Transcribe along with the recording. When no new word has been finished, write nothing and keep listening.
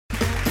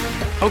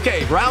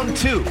Okay, round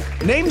two.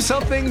 Name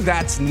something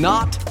that's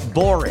not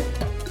boring.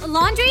 A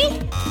laundry?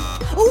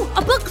 Ooh, a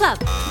book club.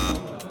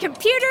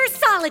 Computer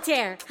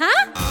solitaire,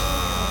 huh?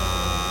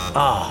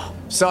 Ah,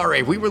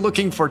 sorry, we were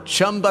looking for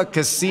Chumba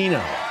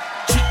Casino.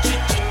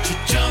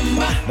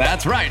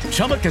 That's right,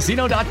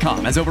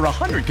 ChumbaCasino.com has over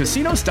 100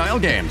 casino-style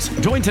games.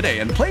 Join today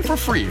and play for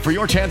free for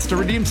your chance to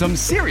redeem some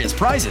serious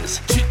prizes.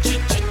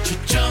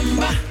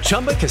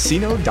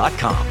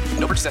 ChumbaCasino.com.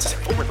 No purchase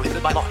necessary. Void where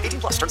prohibited by law.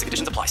 18 plus. Terms and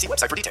conditions apply. See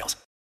website for details.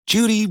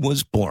 Judy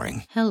was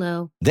boring.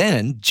 Hello.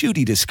 Then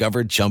Judy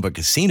discovered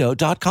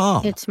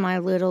ChumbaCasino.com. It's my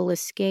little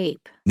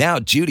escape. Now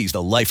Judy's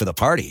the life of the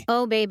party.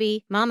 Oh,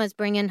 baby, mama's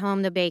bringing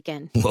home the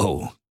bacon.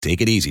 Whoa,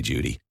 take it easy,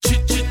 Judy.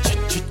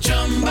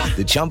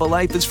 The Chumba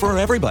life is for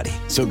everybody.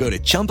 So go to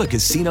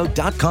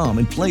ChumbaCasino.com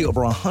and play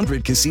over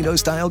 100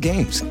 casino-style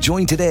games.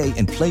 Join today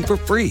and play for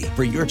free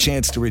for your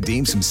chance to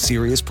redeem some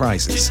serious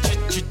prizes.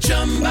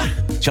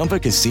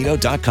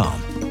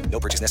 ChumbaCasino.com. No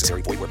purchase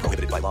necessary. Void where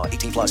prohibited by law.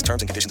 18 plus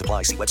terms and conditions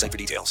apply. See website for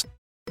details.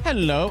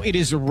 Hello, it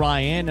is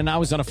Ryan, and I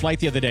was on a flight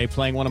the other day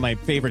playing one of my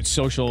favorite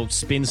social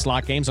spin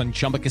slot games on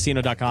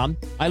ChumbaCasino.com.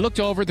 I looked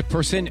over at the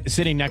person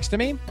sitting next to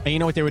me, and you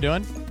know what they were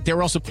doing? They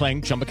were also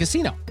playing Chumba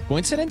Casino.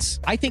 Coincidence?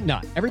 I think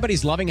not.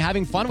 Everybody's loving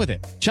having fun with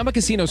it. Chumba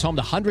Casino is home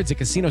to hundreds of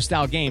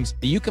casino-style games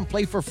that you can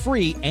play for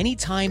free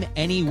anytime,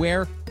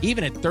 anywhere,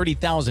 even at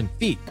 30,000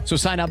 feet. So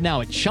sign up now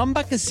at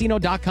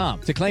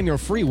ChumbaCasino.com to claim your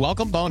free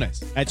welcome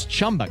bonus. That's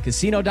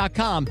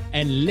ChumbaCasino.com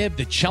and live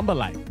the Chumba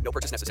life. No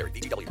purchase necessary.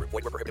 VGW. Void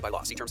where prohibited by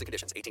law. See terms and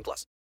conditions. 18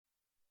 plus.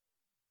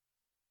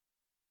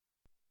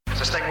 Is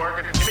this thing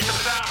working? Give me some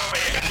sound over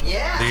here.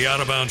 Yeah. The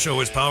Out of Bounds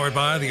Show is powered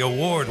by the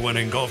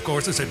award-winning golf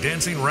courses at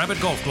Dancing Rabbit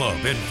Golf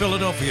Club in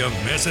Philadelphia,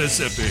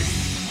 Mississippi.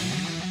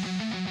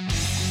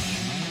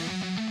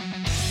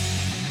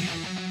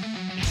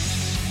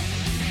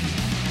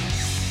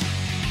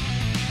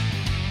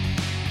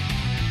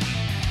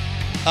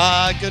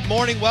 Good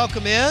morning.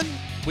 Welcome in.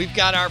 We've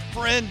got our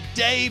friend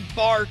Dave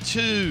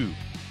Bartoo.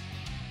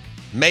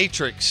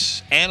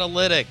 Matrix,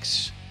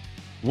 analytics,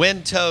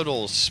 win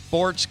totals,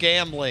 sports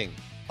gambling,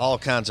 all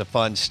kinds of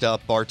fun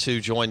stuff.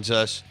 Bartoo joins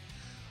us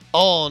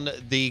on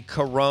the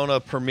Corona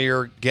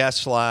Premier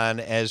guest line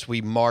as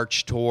we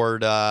march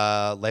toward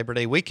Labor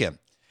Day weekend.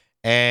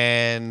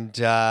 And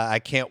I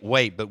can't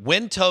wait. But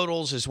win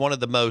totals is one of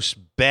the most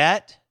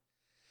bet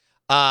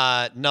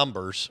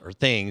numbers or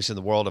things in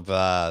the world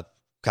of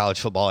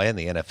college football and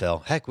the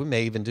NFL. Heck, we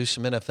may even do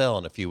some NFL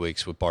in a few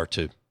weeks with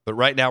Bartoo. But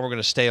right now we're going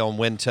to stay on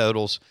win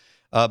totals.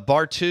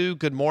 Bartoo,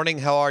 good morning.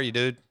 How are you,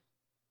 dude?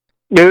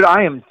 Dude,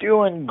 I am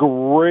doing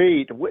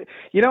great.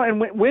 You know,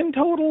 and win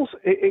totals,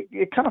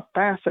 it kind of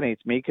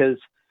fascinates me because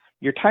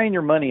you're tying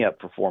your money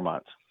up for 4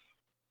 months.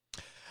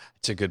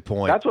 That's a good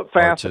point. That's what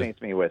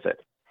fascinates me with it,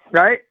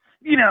 right?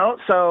 You know,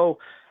 so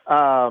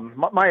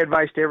my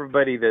advice to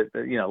everybody that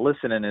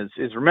listening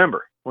is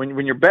remember,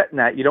 when you're betting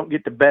that, you don't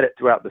get to bet it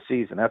throughout the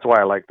season. That's why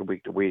I like the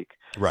week to week.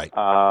 Right.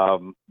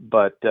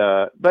 But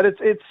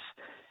it's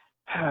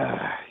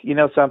you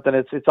know something.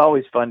 It's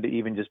always fun to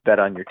even just bet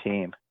on your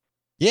team.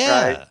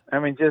 Yeah. Right? I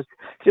mean, just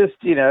if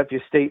you're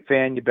a State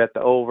fan, you bet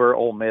the over.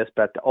 Ole Miss,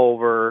 bet the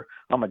over.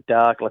 I'm a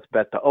Duck. Let's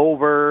bet the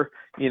over.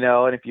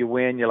 And if you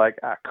win, you're like,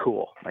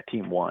 cool, my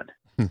team won.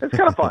 It's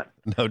kind of fun.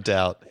 No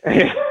doubt.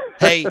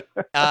 Hey,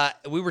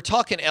 we were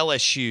talking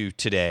LSU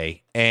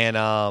today,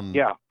 and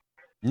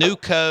new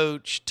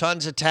coach,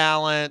 tons of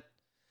talent.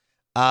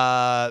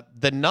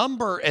 The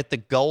number at the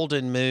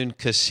Golden Moon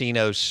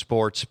Casino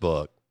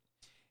Sportsbook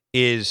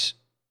is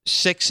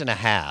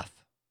 6.5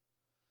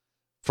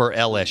 for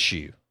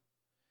LSU.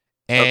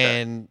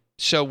 And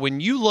so when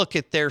you look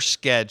at their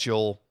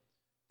schedule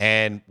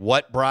and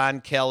what Brian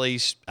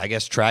Kelly's, I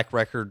guess, track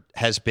record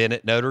has been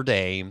at Notre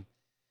Dame,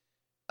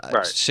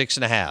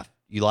 6.5.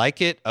 You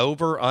like it?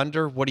 Over,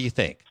 under? What do you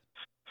think?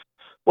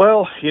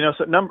 Well,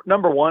 so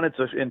number one, it's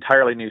an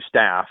entirely new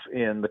staff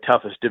in the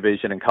toughest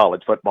division in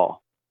college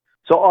football.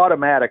 So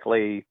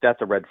automatically,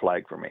 that's a red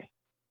flag for me,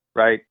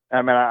 right?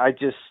 I mean, I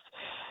just,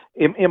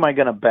 am I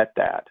going to bet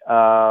that?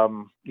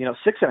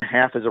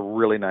 6.5 is a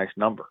really nice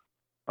number.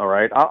 All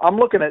right. I'm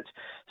looking at,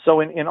 so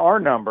in our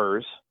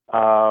numbers,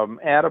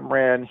 Adam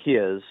ran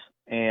his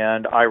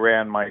and I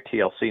ran my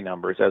TLC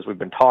numbers as we've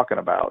been talking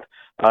about.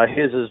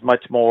 His is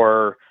much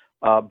more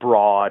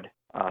broad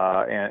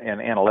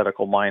and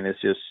analytical. Mine is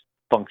just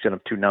function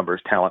of two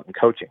numbers, talent and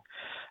coaching.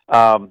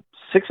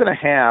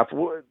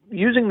 6.5,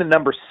 using the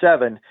number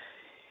 7,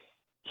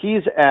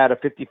 he's at a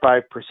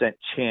 55%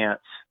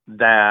 chance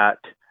that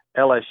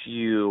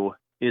LSU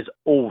is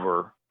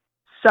over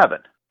 7.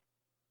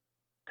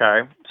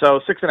 Okay,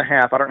 so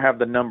 6.5. I don't have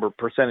the number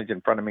percentage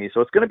in front of me,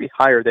 so it's going to be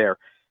higher there.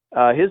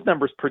 His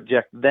numbers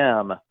project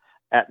them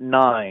at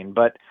 9,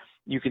 but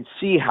you can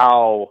see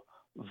how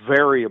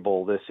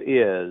variable this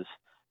is.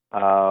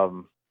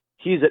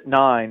 He's at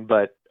 9,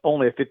 but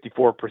only a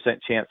 54%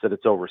 chance that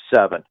it's over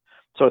 7.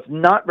 So it's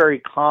not very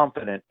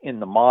confident in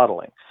the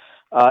modeling.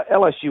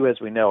 LSU,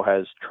 as we know,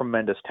 has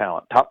tremendous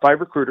talent. Top 5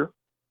 recruiter.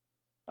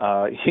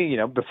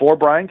 Before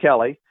Brian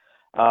Kelly,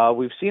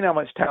 we've seen how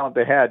much talent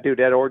they had. Dude,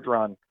 Ed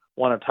Orgeron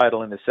won a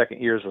title in his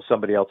second years with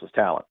somebody else's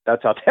talent.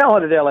 That's how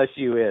talented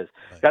LSU is.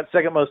 Got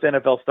second most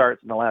NFL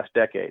starts in the last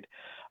decade.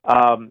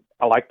 I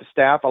like the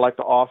staff. I like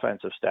the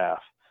offensive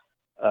staff.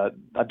 I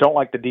don't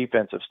like the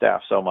defensive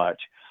staff so much.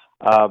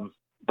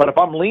 But if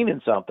I'm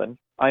leaning something,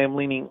 I am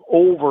leaning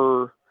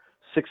over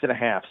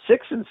 6.5.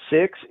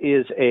 6-6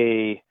 is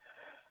a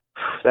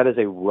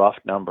rough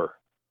number.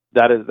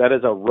 That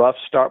is a rough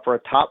start for a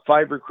top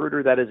 5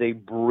 recruiter. That is a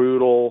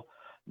brutal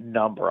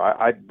number.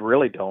 I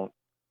really don't.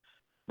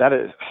 That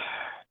is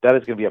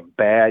going to be a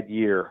bad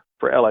year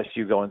for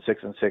LSU going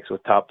 6-6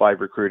 with top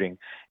 5 recruiting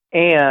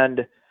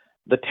and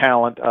the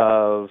talent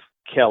of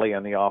Kelly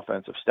and the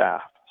offensive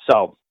staff.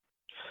 So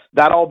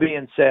that all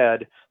being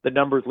said, the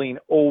numbers lean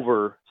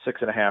over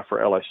 6.5 for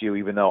LSU,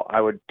 even though I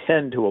would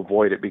tend to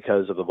avoid it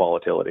because of the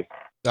volatility.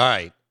 All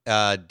right.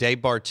 Dave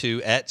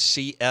Bartoo at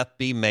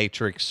CFB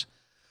Matrix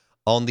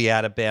on the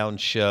Out of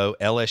Bounds show.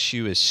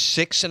 LSU is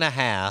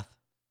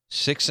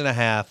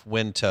 6.5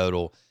 win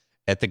total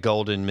at the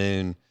Golden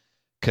Moon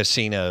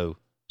Casino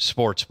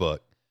Sportsbook.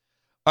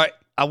 All right.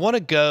 I want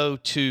to go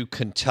to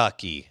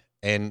Kentucky,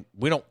 and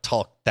we don't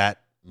talk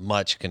that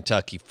much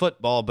Kentucky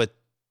football, but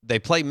they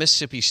play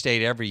Mississippi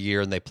State every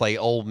year, and they play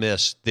Ole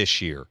Miss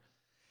this year.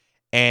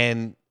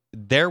 And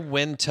their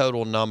win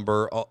total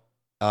number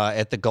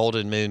at the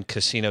Golden Moon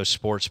Casino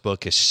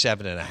Sportsbook is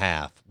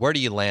 7.5. Where do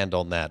you land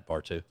on that,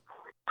 Bartoo?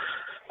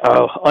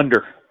 Oh,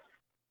 under.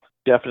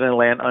 Definitely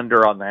land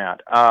under on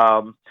that.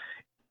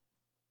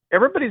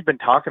 Everybody's been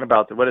talking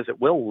about what is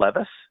it? Will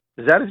Levis?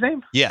 Is that his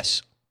name?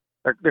 Yes.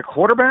 Their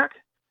quarterback.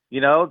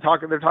 They're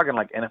talking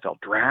like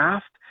NFL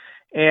draft.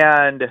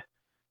 And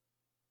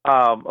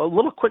a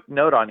little quick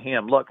note on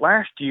him. Look,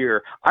 last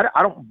year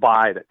I don't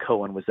buy that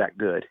Cohen was that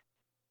good.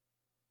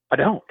 I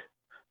don't.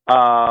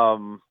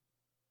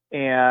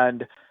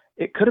 And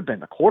it could have been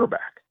the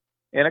quarterback,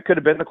 and it could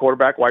have been the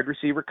quarterback wide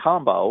receiver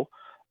combo.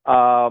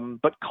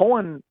 But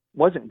Cohen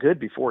wasn't good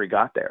before he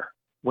got there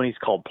when he's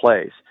called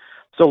plays.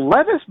 So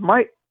Levis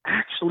might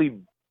actually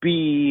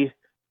be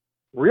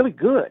really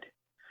good.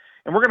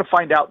 And we're going to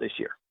find out this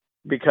year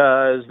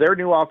because their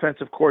new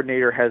offensive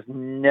coordinator has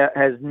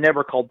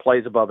never called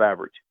plays above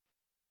average,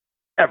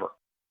 ever.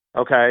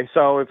 Okay,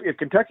 so if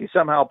Kentucky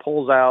somehow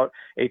pulls out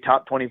a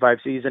top 25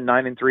 season,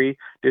 9-3,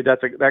 dude,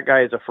 that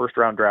guy is a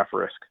first-round draft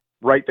risk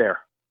right there,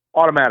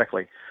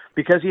 automatically,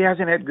 because he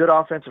hasn't had good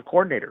offensive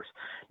coordinators.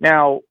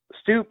 Now,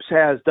 Stoops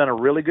has done a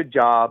really good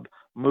job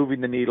moving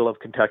the needle of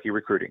Kentucky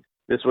recruiting.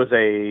 This was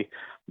a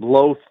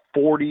low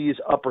 40s,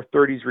 upper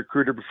 30s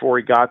recruiter before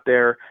he got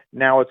there.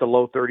 Now it's a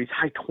low 30s,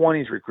 high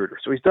 20s recruiter.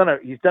 So he's done a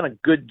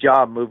good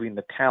job moving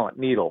the talent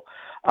needle.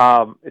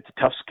 It's a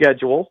tough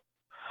schedule.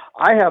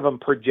 I have them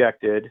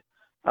projected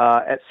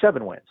at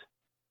 7 wins.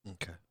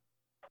 Okay.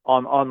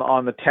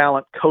 On the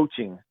talent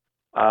coaching,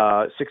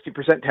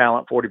 60%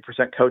 talent,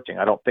 40% coaching.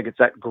 I don't think it's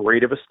that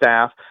great of a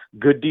staff.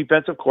 Good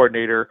defensive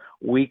coordinator,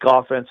 weak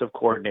offensive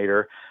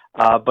coordinator,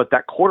 but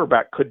that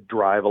quarterback could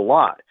drive a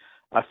lot.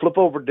 I flip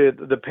over to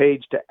the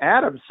page to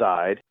Adam's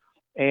side,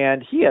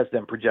 and he has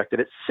them projected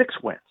at 6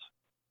 wins.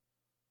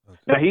 Okay.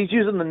 Now he's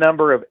using the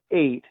number of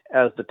 8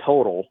 as the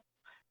total.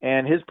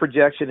 And his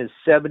projection is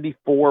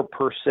 74%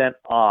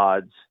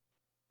 odds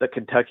that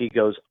Kentucky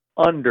goes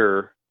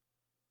under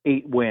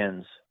 8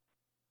 wins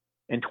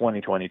in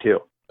 2022.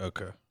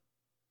 Okay.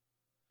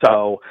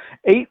 So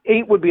 8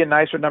 would be a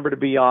nicer number to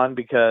be on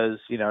because,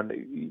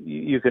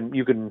 you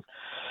can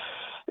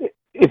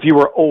if you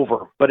were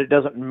over, but it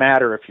doesn't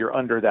matter if you're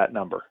under that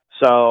number.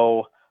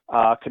 So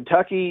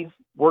Kentucky,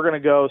 we're going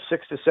to go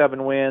 6 to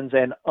 7 wins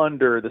and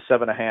under the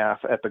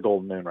 7.5 at the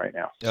Golden Moon right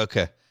now.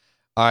 Okay.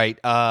 All right.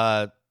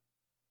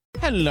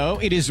 Hello,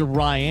 it is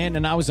Ryan,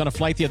 and I was on a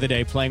flight the other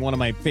day playing one of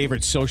my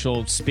favorite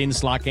social spin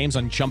slot games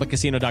on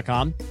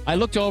ChumbaCasino.com. I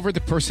looked over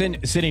the person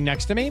sitting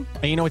next to me,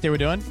 and you know what they were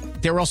doing?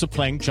 They were also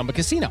playing Chumba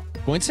Casino.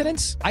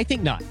 Coincidence? I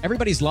think not.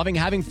 Everybody's loving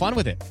having fun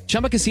with it.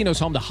 Chumba Casino is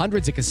home to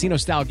hundreds of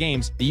casino-style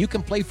games that you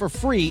can play for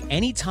free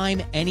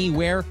anytime,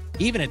 anywhere,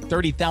 even at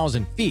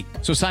 30,000 feet.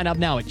 So sign up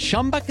now at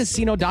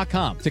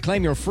ChumbaCasino.com to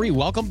claim your free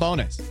welcome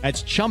bonus.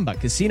 That's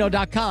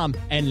ChumbaCasino.com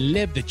and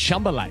live the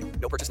Chumba life.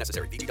 No purchase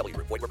necessary. VGW.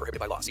 Void where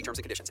prohibited by law. See terms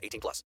and conditions.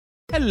 18+.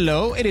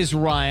 Hello, it is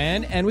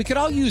Ryan, and we could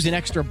all use an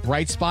extra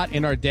bright spot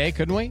in our day,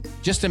 couldn't we?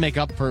 Just to make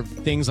up for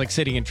things like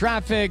sitting in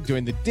traffic,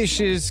 doing the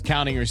dishes,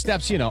 counting your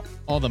steps,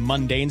 all the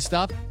mundane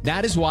stuff.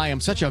 That is why I'm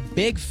such a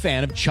big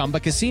fan of Chumba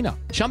Casino.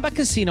 Chumba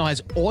Casino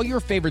has all your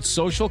favorite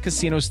social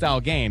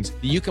casino-style games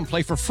that you can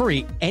play for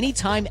free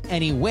anytime,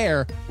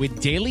 anywhere with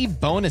daily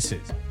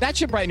bonuses. That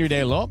should brighten your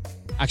day a little.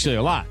 Actually,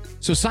 a lot.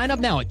 So sign up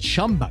now at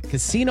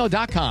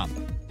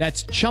ChumbaCasino.com.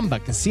 That's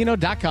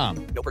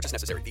ChumbaCasino.com. No purchase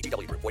necessary.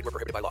 VGW. Void where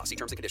prohibited by law. See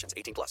terms and conditions.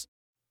 18+.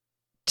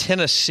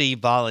 Tennessee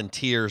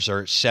Volunteers are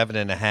at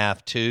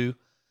 7.5 too,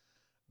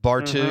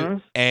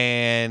 Bartoo,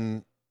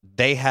 and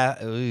they have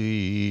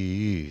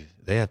to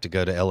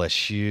go to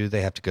LSU,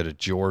 they have to go to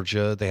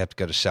Georgia, they have to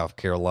go to South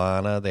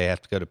Carolina, they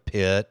have to go to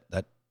Pitt.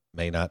 That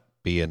may not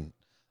be an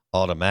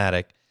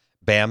automatic.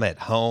 Bama at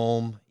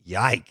home.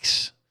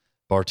 Yikes,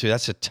 Bartoo.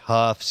 That's a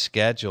tough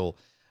schedule.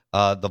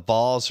 The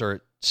Vols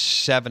are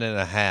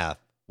 7.5.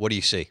 What do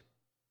you see?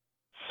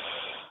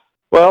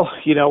 Well,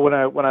 when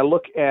I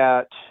look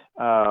at,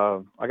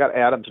 I got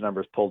Adam's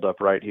numbers pulled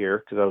up right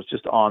here because I was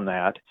just on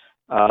that.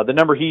 The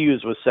number he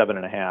used was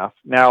 7.5.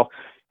 Now,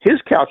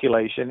 his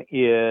calculation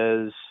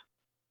is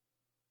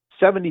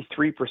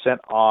 73%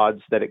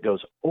 odds that it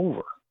goes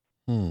over.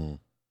 So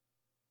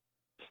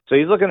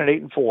he's looking at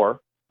 8-4.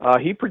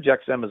 He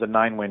projects them as a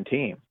 9-win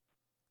team.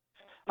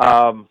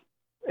 And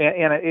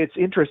it's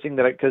interesting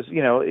that because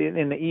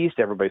in the East,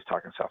 everybody's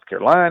talking South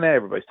Carolina,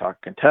 everybody's talking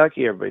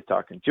Kentucky, everybody's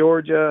talking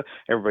Georgia,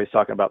 everybody's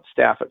talking about the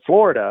staff at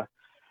Florida,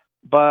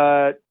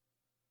 but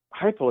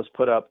Heupel has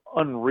put up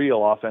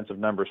unreal offensive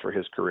numbers for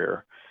his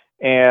career.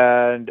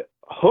 And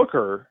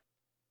Hooker,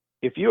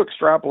 if you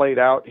extrapolate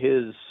out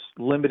his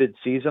limited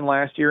season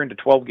last year into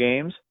 12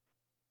 games,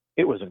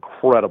 it was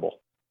incredible.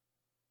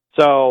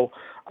 So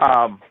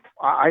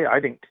I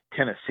think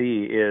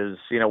Tennessee is,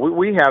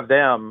 we have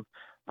them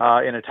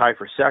in a tie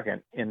for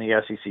second in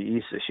the SEC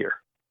East this year.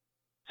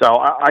 So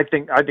I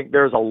think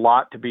there's a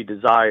lot to be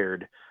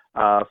desired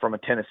from a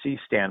Tennessee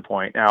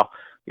standpoint. Now,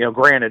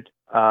 granted,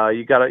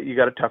 you got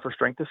a tougher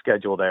strength of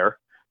schedule there,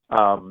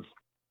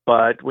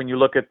 but when you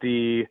look at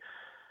the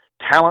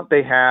talent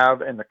they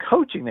have and the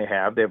coaching they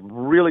have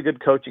really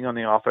good coaching on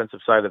the offensive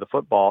side of the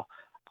football.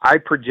 I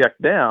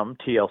project them,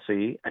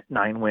 TLC, at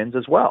 9 wins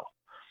as well.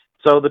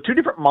 So the two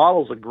different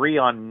models agree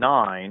on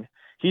 9.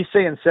 He's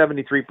saying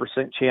 73%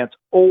 chance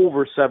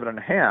over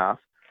 7.5.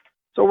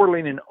 So we're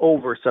leaning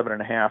over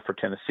 7.5 for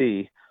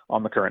Tennessee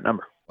on the current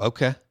number.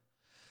 Okay.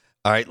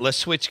 All right, let's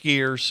switch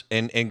gears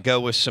and go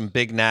with some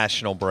big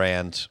national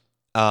brands.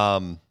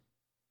 The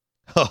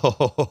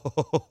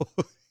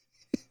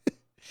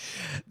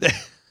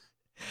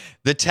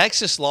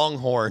Texas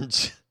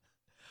Longhorns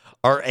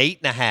are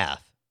 8.5.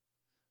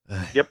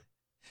 Yep.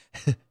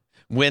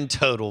 Win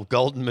total,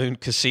 Golden Moon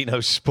Casino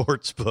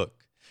Sportsbook.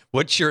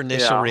 What's your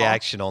initial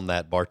reaction on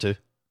that, Bartu?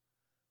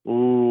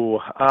 Ooh.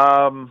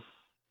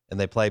 And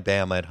they play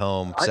Bama at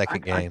home,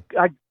 second game.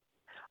 They're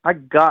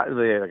going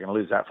to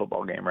lose that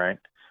football game, right?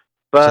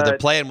 But so they're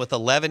playing with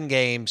 11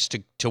 games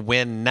to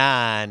win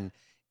 9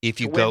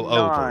 if you go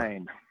over.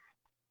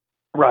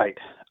 Right.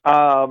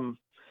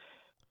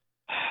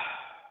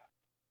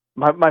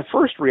 My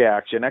first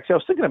reaction, actually, I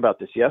was thinking about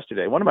this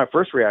yesterday. One of my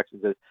first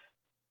reactions is,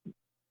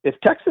 if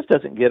Texas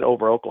doesn't get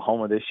over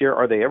Oklahoma this year,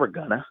 are they ever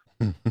gonna?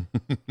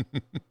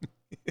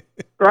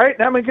 Right?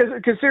 I mean,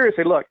 because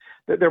seriously, look,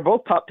 they're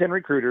both top 10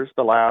 recruiters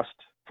the last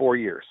 4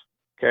 years.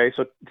 Okay,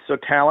 so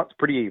talent's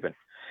pretty even.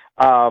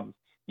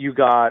 You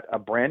got a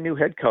brand new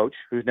head coach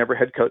who's never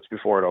head coached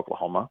before at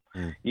Oklahoma.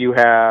 You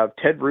have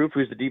Ted Roof,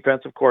 who's the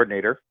defensive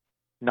coordinator,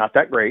 not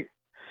that great.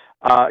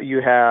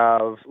 You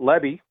have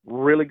Levy,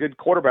 really good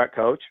quarterback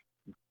coach.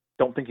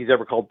 Don't think he's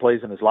ever called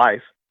plays in his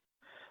life.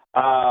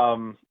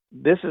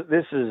 This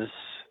is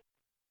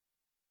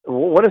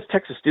what does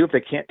Texas do if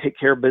they can't take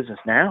care of business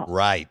now?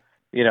 Right.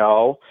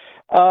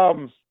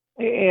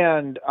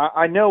 And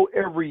I know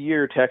every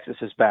year Texas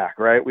is back,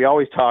 right? We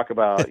always talk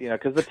about,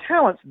 because the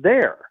talent's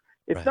there.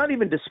 It's not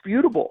even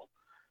disputable.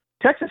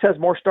 Texas has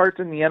more starts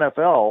in the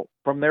NFL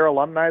from their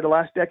alumni the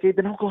last decade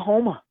than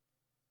Oklahoma.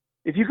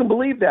 If you can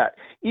believe that,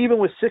 even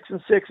with 6-6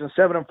 and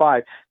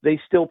 7-5, they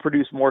still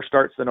produce more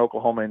starts than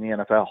Oklahoma in the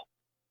NFL.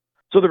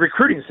 So the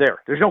recruiting's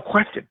there. There's no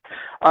question.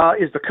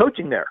 Is the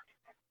coaching there?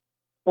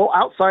 Well,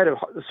 outside of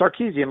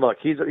Sarkisian, look,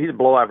 he's a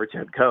below-average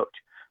head coach.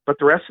 But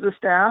the rest of the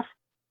staff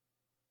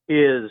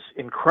is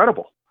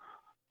incredible.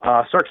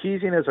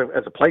 Sarkisian as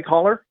a play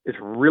caller is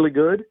really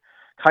good.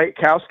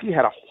 Kwiatkowski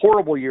had a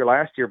horrible year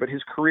last year, but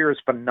his career is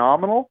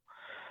phenomenal.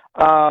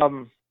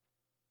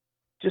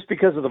 Just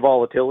because of the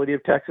volatility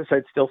of Texas,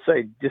 I'd still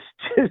say just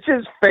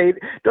fade.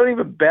 Don't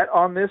even bet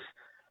on this.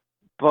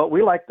 But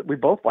we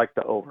both like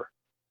the over.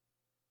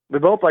 We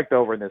both like the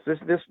over in this.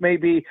 This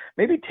maybe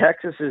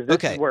Texas is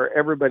where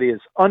everybody has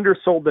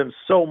undersold them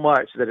so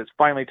much that it's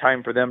finally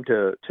time for them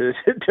to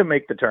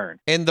make the turn.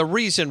 And the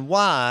reason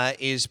why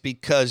is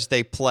because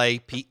they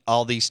play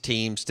all these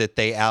teams that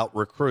they out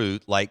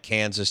recruit, like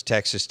Kansas,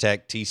 Texas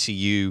Tech,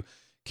 TCU,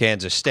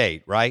 Kansas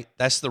State. Right?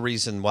 That's the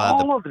reason why.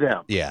 All of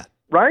them. Yeah.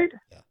 Right.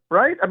 Yeah.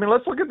 Right. I mean,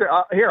 let's look at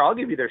here. I'll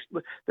give you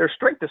their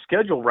strength of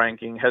schedule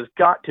ranking has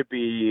got to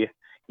be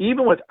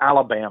even with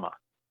Alabama,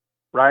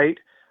 right?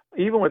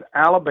 Even with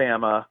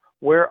Alabama,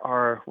 where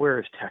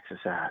is Texas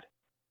at?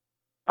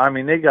 I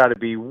mean, they got to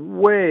be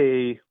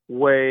way,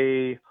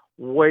 way,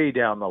 way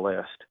down the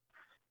list.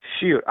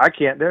 Shoot, I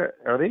can't.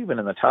 Are they even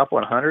in the top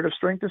 100 of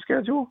strength of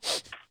schedule?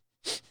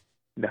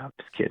 No, I'm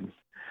just kidding.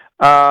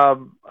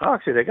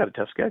 Actually, they got a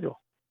tough schedule.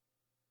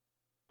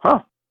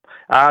 Huh?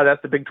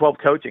 That's the Big 12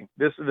 coaching.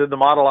 The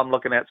model I'm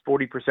looking at is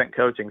 40%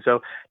 coaching.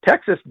 So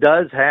Texas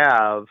does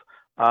have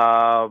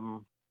top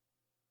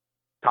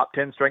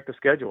 10 strength of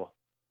schedule.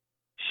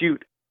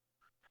 Shoot.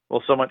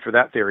 Well, so much for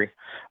that theory.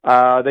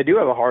 They do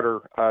have a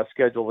harder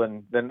schedule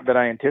than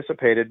I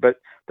anticipated, but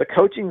the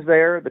coaching's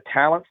there, the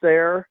talent's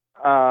there.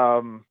 I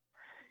mean,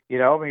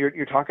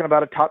 you're talking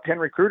about a top 10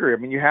 recruiter. I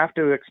mean, you have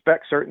to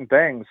expect certain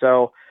things.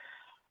 So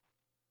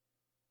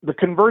the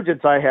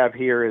convergence I have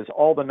here is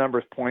all the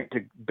numbers point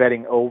to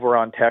betting over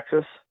on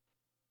Texas,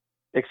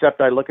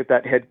 except I look at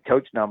that head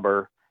coach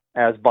number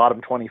as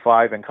bottom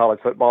 25 in college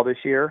football this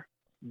year.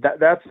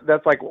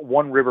 That's like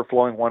one river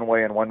flowing one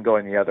way and one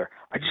going the other.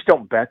 I just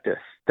don't bet this.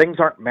 Things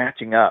aren't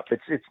matching up.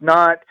 It's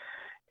not.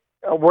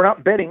 We're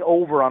not betting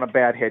over on a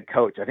bad head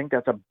coach. I think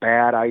that's a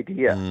bad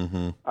idea.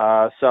 Mm-hmm.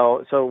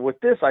 So with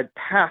this, I'd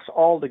pass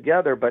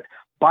altogether. But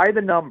by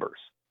the numbers,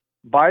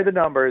 if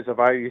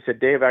you said,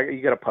 Dave,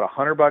 you got to put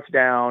 $100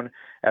 down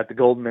at the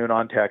Golden Moon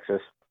on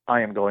Texas, I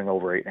am going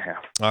over 8.5.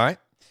 All right.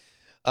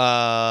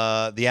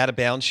 The Out of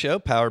Bounds Show,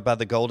 powered by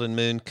the Golden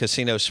Moon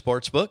Casino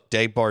Sportsbook.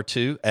 Dave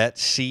Bartoo at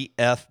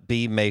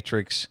CFB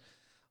Matrix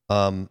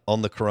on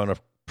the Corona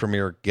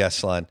Premier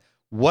guest line.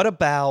 What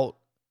about...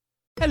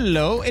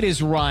 Hello, it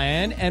is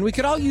Ryan, and we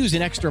could all use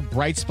an extra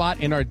bright spot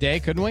in our day,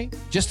 couldn't we?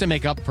 Just to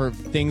make up for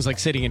things like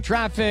sitting in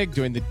traffic,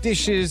 doing the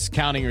dishes,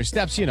 counting your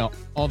steps,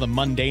 all the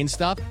mundane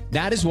stuff.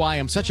 That is why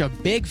I'm such a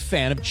big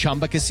fan of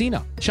Chumba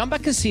Casino. Chumba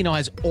Casino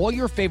has all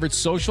your favorite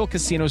social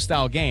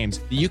casino-style games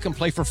that you can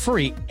play for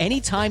free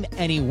anytime,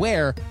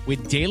 anywhere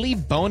with daily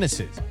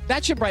bonuses.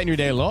 That should brighten your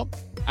day a little.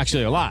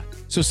 Actually, a lot.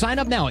 So sign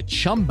up now at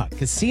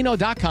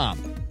ChumbaCasino.com.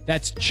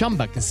 That's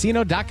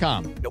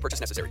ChumbaCasino.com. No purchase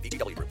necessary.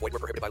 VGW. Void where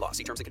prohibited by law.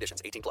 See terms and conditions.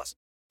 18+.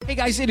 Hey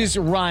guys, it is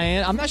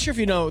Ryan. I'm not sure if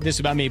you know this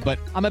about me, but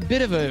I'm a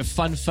bit of a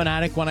fun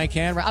fanatic when I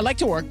can. I like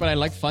to work, but I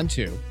like fun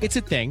too. It's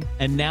a thing.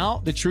 And now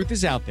the truth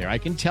is out there. I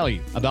can tell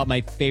you about my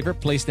favorite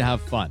place to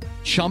have fun.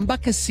 Chumba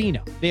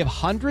Casino. They have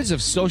hundreds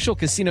of social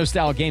casino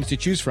style games to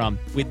choose from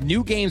with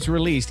new games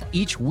released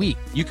each week.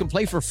 You can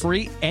play for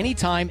free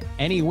anytime,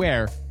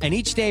 anywhere. And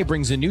each day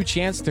brings a new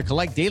chance to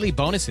collect daily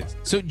bonuses.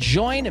 So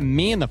join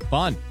me in the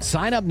fun.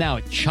 Sign up now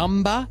at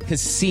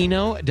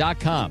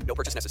ChumbaCasino.com. No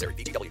purchase necessary.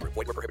 VGW. Void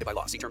where prohibited by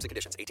law. See terms and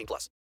conditions.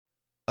 18+.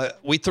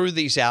 We threw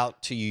these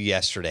out to you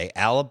yesterday.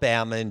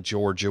 Alabama and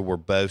Georgia were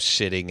both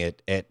sitting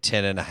at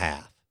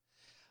 10.5.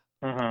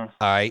 Mm-hmm. All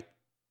right.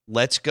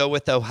 Let's go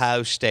with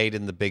Ohio State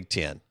in the Big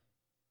Ten.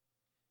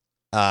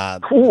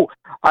 Cool.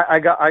 I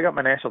got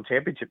my national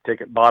championship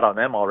ticket bought on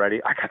them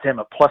already. I got them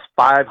at plus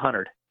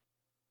 500.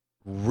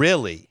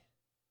 Really?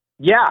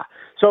 Yeah.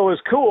 So it was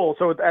cool.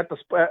 So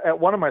at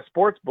one of my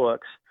sports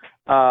books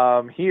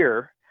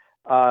here,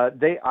 I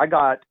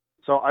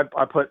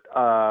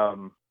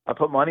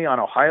put money on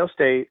Ohio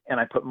State and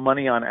I put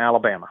money on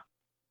Alabama.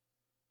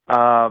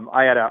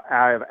 I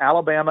have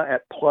Alabama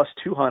at plus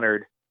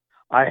 200.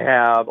 I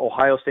have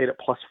Ohio State at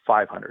plus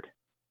 500.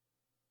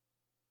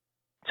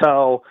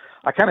 So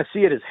I kind of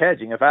see it as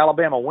hedging. If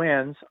Alabama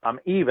wins,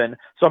 I'm even.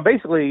 So I'm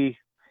basically,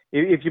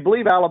 if you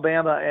believe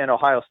Alabama and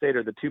Ohio State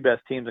are the two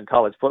best teams in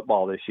college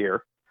football this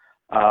year,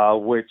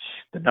 which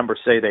the numbers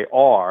say they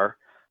are,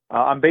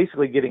 I'm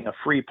basically getting a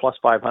free plus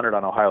 500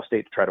 on Ohio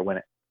State to try to win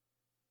it.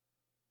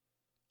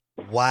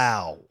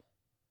 Wow.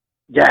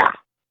 Yeah.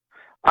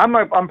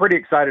 I'm pretty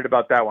excited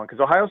about that one because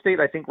Ohio State,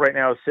 I think right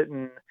now is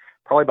sitting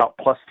probably about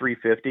plus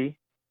 350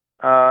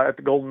 at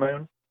the Golden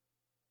Moon.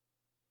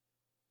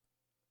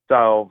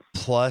 So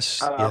plus,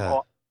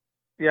 plus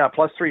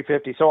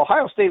 350. So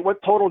Ohio State,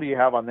 what total do you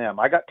have on them?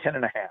 I got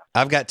 10.5.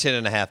 I've got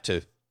 10.5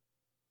 too.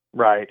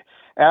 Right.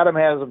 Adam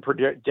has them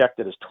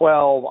projected as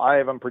 12. I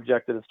have them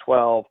projected as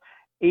 12.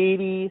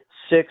 86%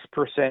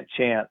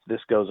 chance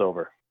this goes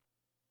over.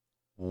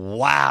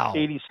 Wow.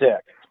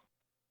 86.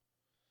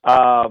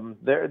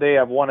 They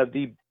have one of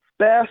the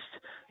best,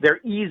 their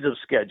ease of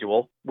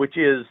schedule, which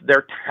is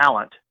their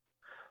talent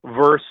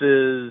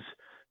versus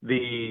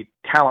the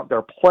talent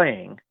they're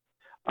playing.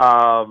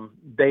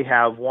 They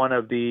have one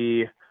of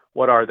the,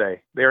 what are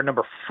they? They're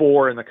number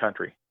 4 in the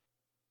country.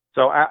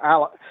 So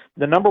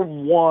the number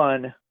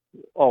 1,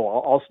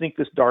 I'll sneak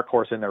this dark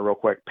horse in there real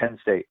quick, Penn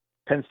State.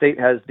 Penn State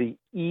has the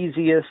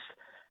easiest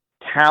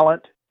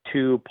talent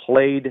to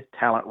played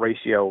talent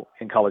ratio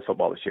in college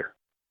football this year.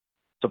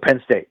 So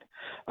Penn State.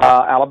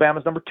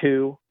 Alabama's number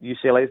 2.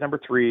 UCLA is number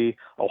 3.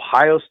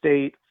 Ohio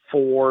State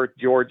 4.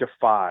 Georgia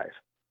 5.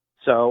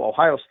 So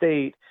Ohio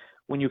State,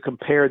 when you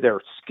compare their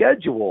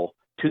schedule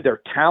to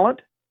their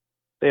talent,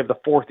 they have the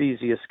 4th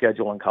easiest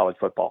schedule in college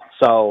football.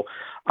 So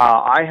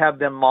I have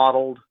them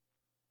modeled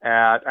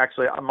at,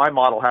 actually my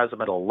model has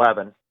them at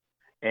 11,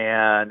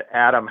 and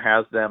Adam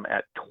has them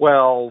at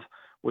 12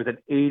 with an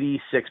 86%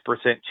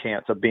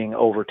 chance of being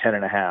over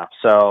 10.5.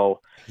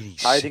 So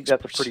 86%. I think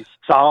that's a pretty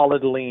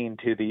solid lean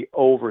to the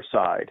over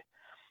side.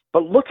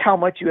 But look how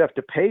much you have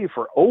to pay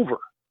for over.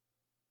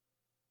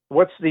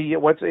 It's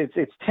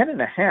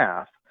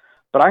 10.5,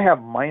 but I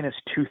have minus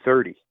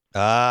 230.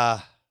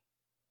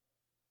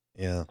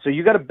 Yeah. So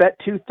you got to bet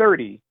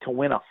 230 to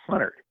win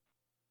 100.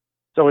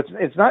 So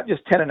it's not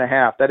just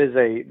 10.5. That is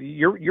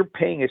you're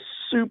paying a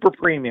super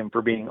premium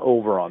for being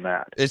over on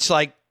that. It's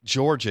like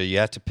Georgia. You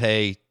have to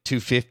pay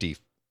 250.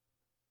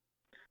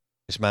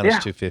 It's minus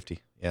 250.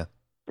 Yeah.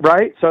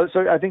 Right. So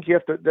I think you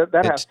have to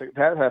that has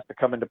to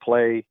come into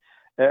play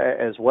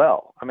as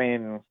well. I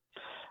mean,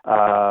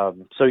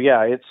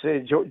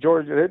 it's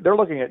Georgia. They're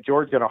looking at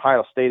Georgia and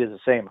Ohio State as the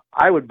same.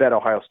 I would bet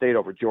Ohio State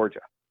over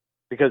Georgia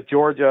because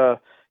Georgia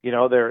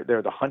They're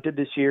the hunted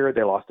this year.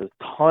 They lost a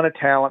ton of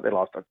talent. They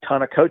lost a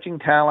ton of coaching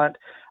talent.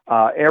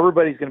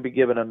 Everybody's going to be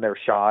giving them their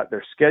shot.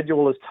 Their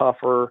schedule is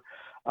tougher.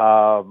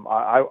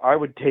 I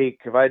would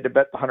take, if I had to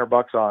bet the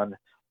 $100 on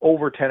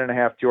over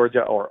 10.5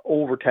 Georgia or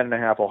over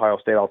 10.5 Ohio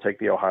State, I'll take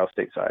the Ohio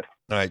State side.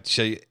 All right,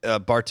 so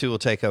Bartu will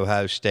take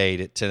Ohio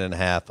State at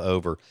 10.5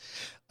 over.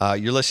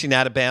 You're listening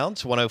Out of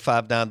Bounds,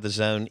 105.9 The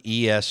Zone,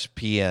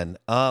 ESPN.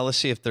 Let's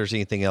see if there's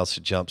anything else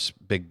that jumps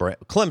big brand.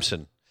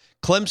 Clemson,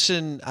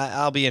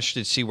 I'll be interested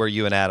to see where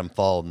you and Adam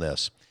fall in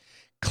this.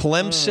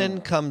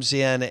 Clemson comes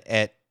in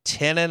at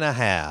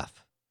 10.5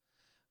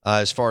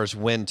 as far as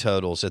win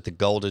totals at the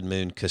Golden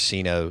Moon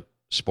Casino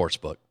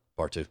Sportsbook.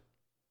 Bartu.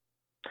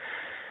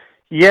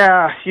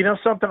 Yeah,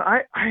 something.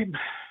 I'm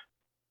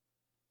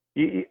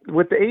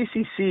with the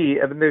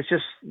ACC. I mean,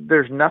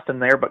 there's nothing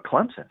there but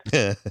Clemson.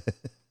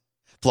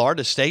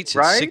 Florida State's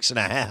at 6.5.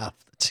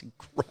 That's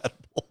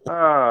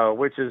incredible.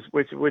 Which is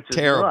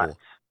terrible, nuts,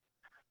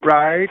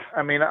 right?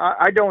 I mean,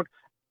 I don't.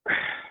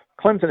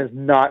 Clemson is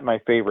not my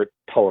favorite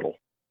total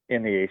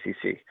in the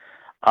ACC.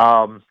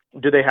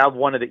 Do they have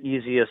one of the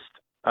easiest?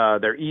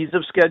 Their ease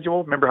of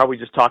schedule. Remember how we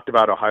just talked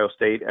about Ohio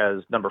State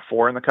as number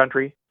 4 in the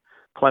country?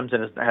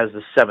 Clemson has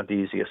the 7th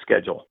easiest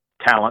schedule.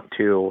 Talent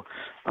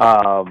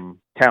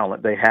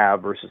they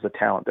have versus the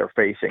talent they're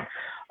facing.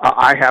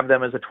 I have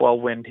them as a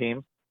 12-win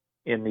team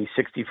in the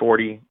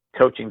 60-40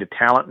 coaching to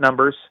talent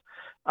numbers.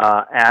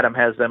 Adam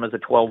has them as a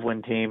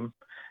 12-win team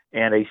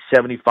and a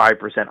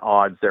 75%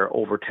 odds they're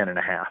over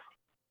 10.5.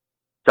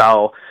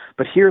 So,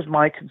 but here's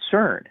my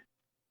concern.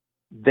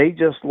 They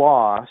just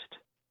lost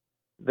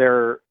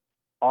their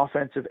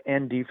offensive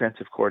and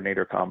defensive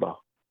coordinator combo.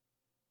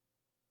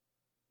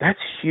 That's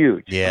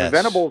huge. Yes. I mean,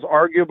 Venables,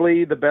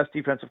 arguably the best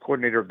defensive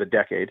coordinator of the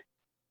decade.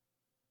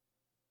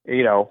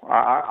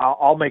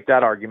 I'll make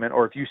that argument,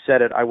 or if you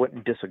said it, I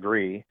wouldn't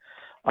disagree.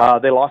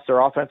 They lost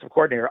their offensive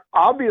coordinator.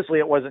 Obviously,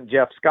 it wasn't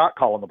Jeff Scott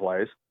calling the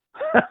plays.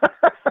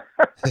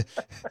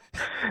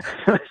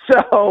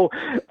 So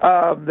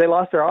they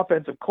lost their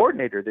offensive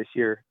coordinator this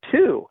year,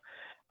 too.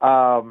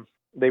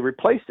 They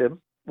replaced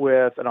him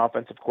with an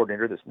offensive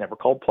coordinator that's never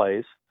called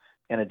plays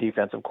and a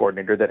defensive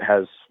coordinator that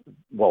has,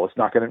 nobody's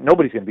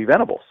going to be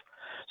Venables.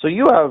 So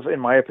you have, in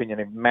my opinion,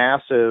 a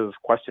massive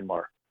question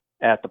mark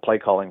at the play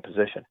calling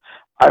position.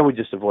 I would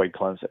just avoid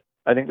Clemson.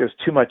 I think there's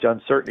too much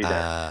uncertainty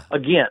there.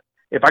 Again,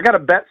 if I got to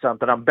bet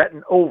something, I'm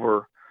betting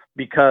over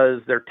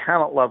because their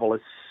talent level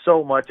is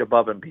so much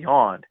above and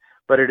beyond,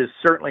 but it is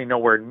certainly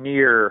nowhere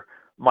near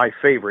my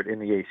favorite in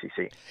the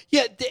ACC.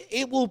 Yeah,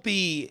 it will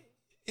be.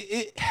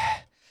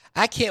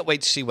 I can't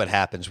wait to see what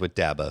happens with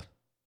Dabo.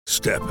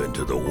 Step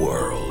into the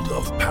world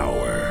of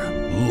power,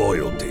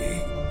 loyalty,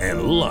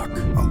 and luck.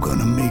 I'm going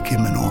to make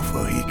him an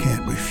offer he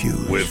can't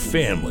refuse. With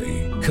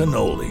family,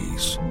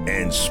 cannolis,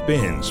 and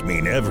spins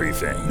mean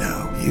everything.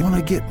 Now, you want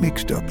to get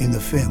mixed up in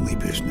the family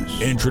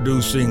business.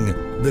 Introducing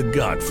The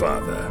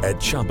Godfather at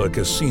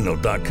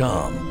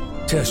ChumbaCasino.com.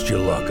 Test your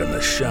luck in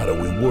the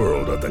shadowy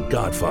world of The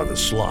Godfather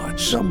slot.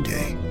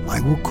 Someday,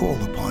 I will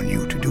call upon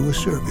you to do a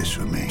service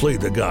for me. Play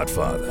The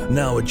Godfather,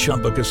 now at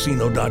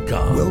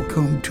ChumbaCasino.com.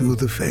 Welcome to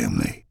the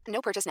family.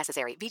 No purchase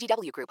necessary.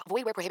 VGW Group.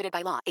 Void where prohibited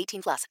by law.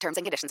 18+. Terms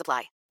and conditions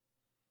apply.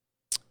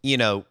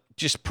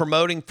 Just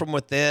promoting from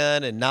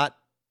within and not,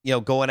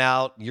 going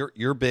out.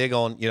 You're big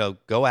on,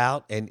 go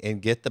out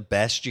and get the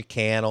best you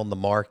can on the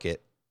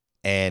market.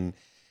 And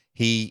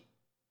he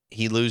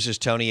loses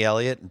Tony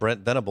Elliott and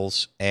Brent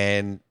Venables,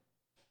 and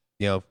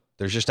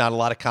there's just not a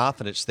lot of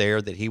confidence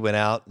there that he went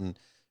out and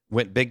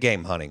went big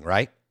game hunting,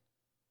 right?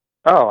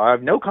 Oh, I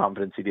have no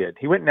confidence he did.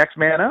 He went next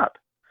man up.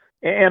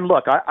 And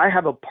look, I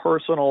have a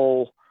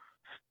personal,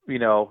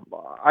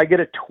 I get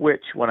a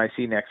twitch when I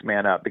see next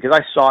man up because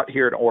I saw it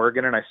here in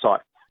Oregon and I saw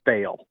it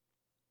fail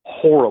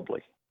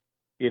horribly,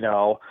 and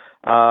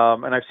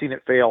I've seen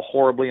it fail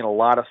horribly in a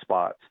lot of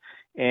spots.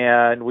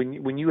 And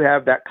when you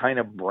have that kind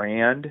of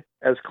brand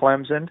as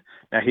Clemson,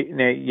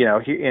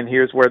 and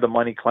here's where the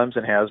money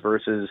Clemson has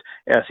versus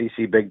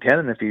SEC Big Ten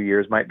in a few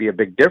years might be a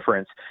big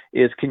difference,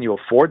 is can you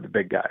afford the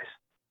big guys?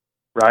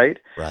 Right.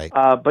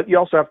 But you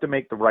also have to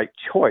make the right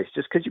choice.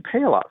 Just because you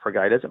pay a lot for a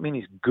guy doesn't mean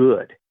he's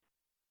good.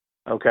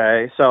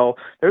 Okay. So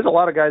there's a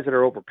lot of guys that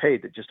are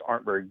overpaid that just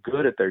aren't very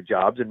good at their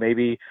jobs. And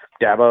maybe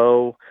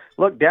Dabo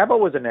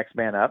was a next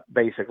man up,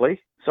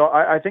 basically. So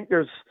I think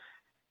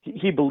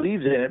he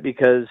believes in it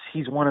because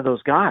he's one of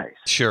those guys.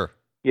 Sure.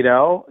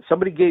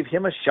 Somebody gave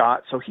him a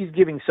shot, so he's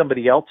giving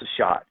somebody else a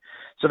shot.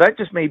 So that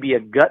just may be a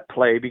gut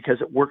play because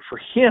it worked for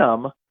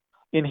him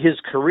in his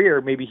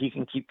career. Maybe he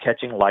can keep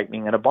catching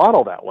lightning in a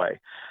bottle that way.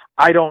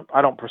 I don't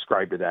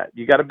prescribe to that.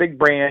 You got a big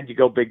brand, you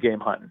go big game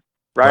hunting,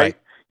 right?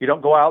 You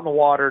don't go out in the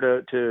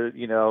water to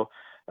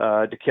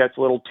catch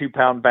a little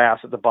 2-pound bass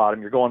at the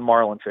bottom. You're going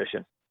marlin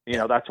fishing.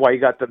 That's why you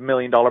got the $1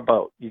 million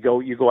boat. You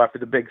go after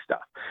the big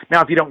stuff.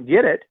 Now, if you don't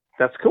get it,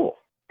 that's cool.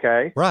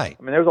 Okay. Right.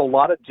 I mean, there's a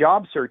lot of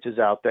job searches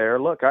out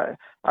there. Look,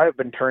 I've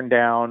been turned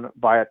down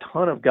by a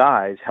ton of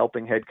guys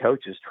helping head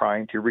coaches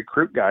trying to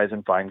recruit guys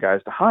and find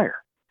guys to hire.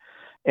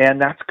 And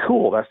that's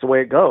cool. That's the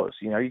way it goes.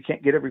 You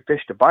can't get every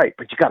fish to bite,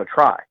 but you got to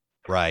try.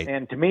 Right.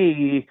 And to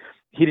me,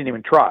 he didn't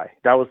even try.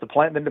 That was the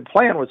plan. Then the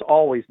plan was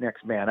always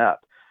next man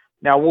up.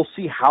 Now we'll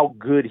see how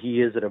good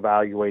he is at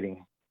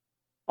evaluating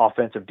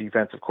offensive,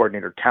 defensive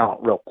coordinator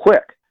talent real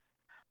quick.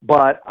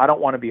 But I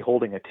don't want to be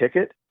holding a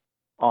ticket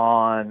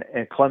on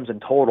a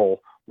Clemson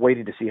total,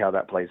 waiting to see how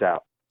that plays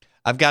out.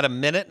 I've got a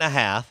minute and a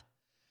half.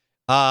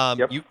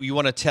 You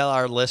want to tell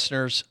our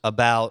listeners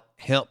about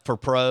Hemp for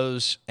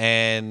Pros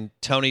and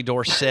Tony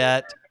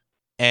Dorsett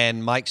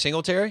and Mike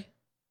Singletary?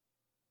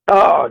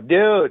 Oh,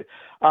 dude.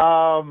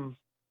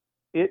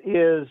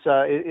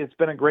 It's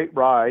been a great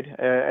ride.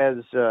 As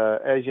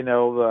you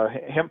know,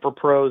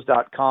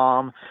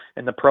 hempforpros.com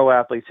and the Pro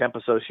Athletes Hemp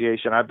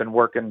Association, I've been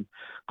working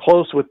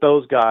close with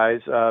those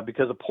guys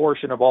because a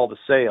portion of all the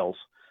sales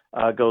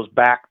goes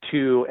back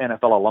to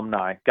NFL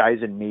alumni, guys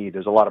in need.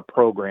 There's a lot of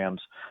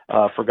programs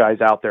for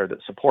guys out there that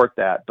support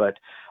that. But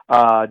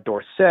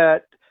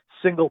Dorsett,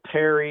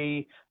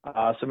 Singletary,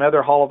 some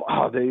other one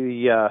of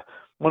the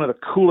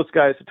coolest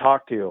guys to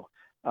talk to,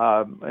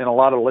 and a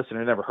lot of the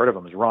listeners never heard of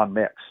him, is Ron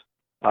Mix.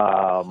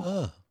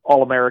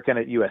 All-American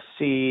at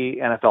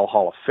USC, NFL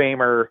Hall of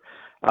Famer,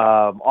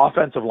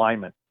 offensive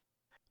lineman.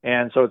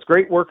 And so it's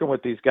great working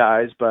with these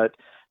guys, but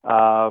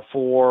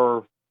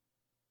for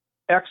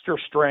extra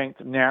strength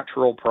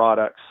natural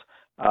products,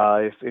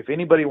 if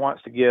anybody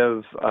wants to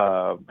give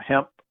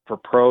Hemp for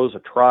Pros a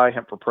try,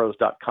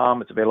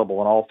 hempforpros.com. It's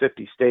available in all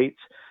 50 states.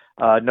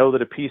 Know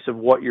that a piece of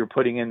what you're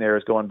putting in there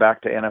is going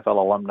back to NFL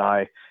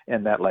alumni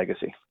and that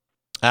legacy.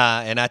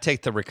 And I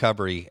take the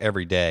recovery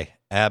every day.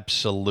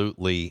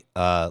 Absolutely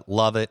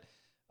love it.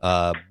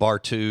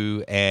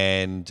 Bartu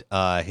and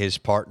his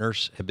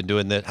partners have been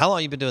doing this. How long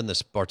have you been doing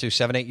this, Bartu?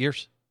 7-8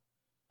 years?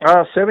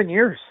 7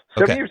 years.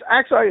 7 Okay. years.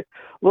 Actually,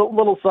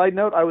 little side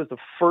note, I was the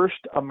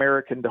first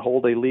American to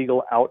hold a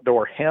legal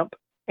outdoor hemp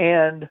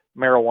and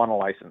marijuana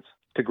license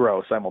to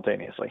grow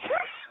simultaneously.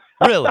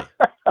 Really?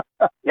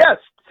 Yes.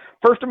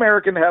 First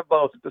American to have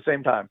both at the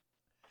same time.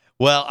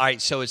 Well, all right.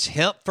 So it's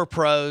Hemp for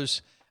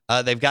Pros.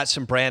 They've got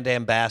some brand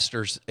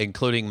ambassadors,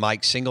 including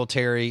Mike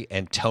Singletary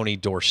and Tony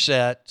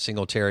Dorsett.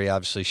 Singletary,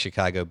 obviously,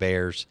 Chicago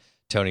Bears.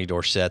 Tony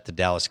Dorsett, the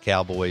Dallas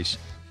Cowboys.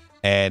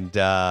 And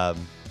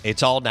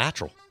it's all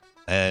natural.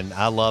 And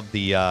I love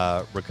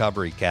the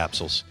recovery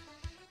capsules.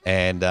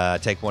 And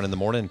take one in the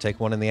morning and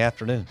take one in the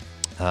afternoon.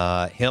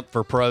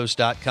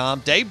 Hempforpros.com.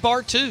 Dave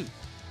Bartu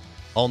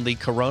on the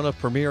Corona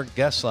Premier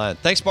Guest Line.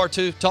 Thanks,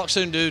 Bartu. Talk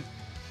soon, dude.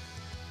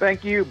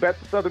 Thank you. Bet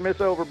the Southern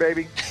Miss over,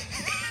 baby.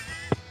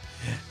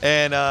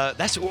 And we're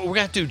going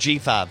to have to do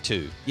G5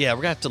 too. Yeah,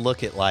 we're going to have to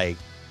look at, like,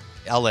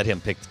 I'll let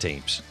him pick the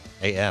teams.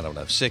 I don't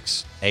know,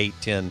 6, 8,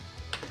 10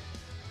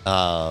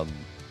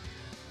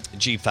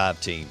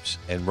 G5 teams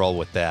and roll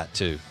with that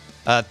too.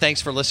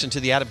 Thanks for listening to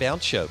the Out of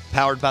Bounds Show,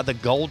 powered by the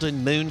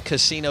Golden Moon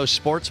Casino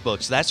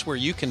Sportsbooks. That's where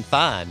you can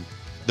find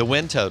the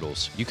win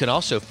totals. You can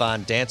also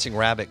find Dancing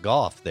Rabbit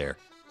Golf there,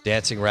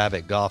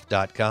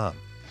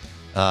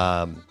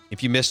 dancingrabbitgolf.com.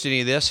 If you missed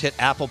any of this, hit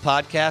Apple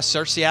Podcasts,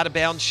 search the Out of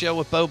Bounds Show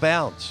with Bo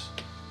Bounds.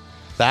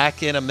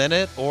 Back in a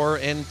minute or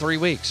in 3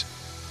 weeks.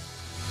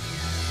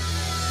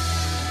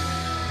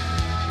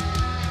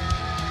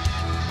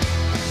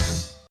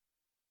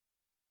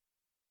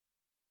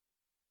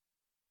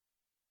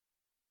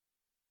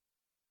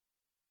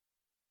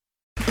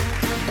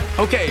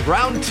 Okay,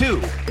 round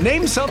 2.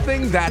 Name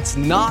something that's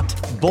not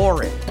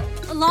boring.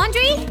 A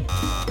laundry?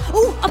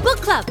 Ooh, a book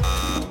club.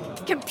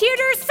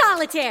 Computer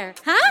solitaire,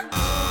 huh?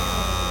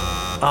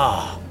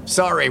 Ah,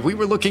 sorry, we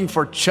were looking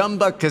for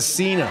Chumba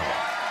Casino.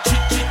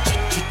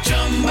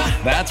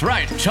 That's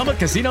right,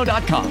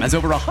 ChumbaCasino.com has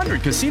over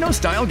 100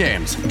 casino-style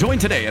games. Join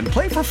today and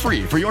play for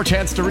free for your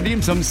chance to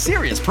redeem some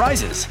serious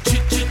prizes.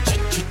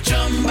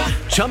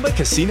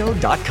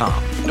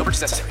 ChumbaCasino.com. No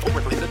purchase necessary. Void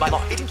where prohibited by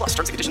law. 18+ terms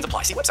and conditions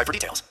apply. See website for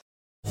details.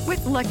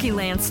 With Lucky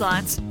Land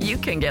Slots, you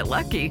can get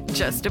lucky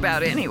just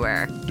about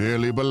anywhere.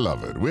 Dearly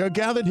beloved, we are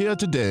gathered here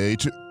today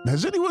to...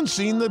 Has anyone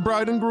seen the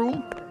bride and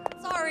groom?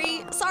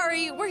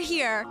 Sorry, we're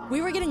here.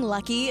 We were getting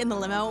lucky in the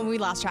limo and we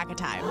lost track of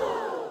time.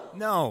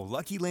 No,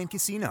 Lucky Land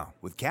Casino,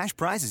 with cash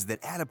prizes that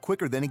add up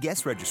quicker than a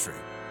guest registry.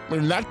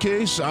 In that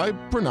case, I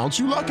pronounce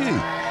you lucky.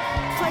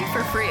 Play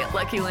for free at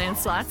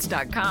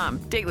LuckyLandSlots.com.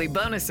 Daily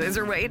bonuses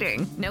are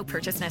waiting. No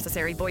purchase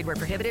necessary. Void where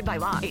prohibited by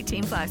law.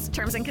 18+.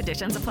 Terms and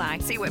conditions apply.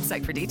 See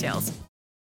website for details.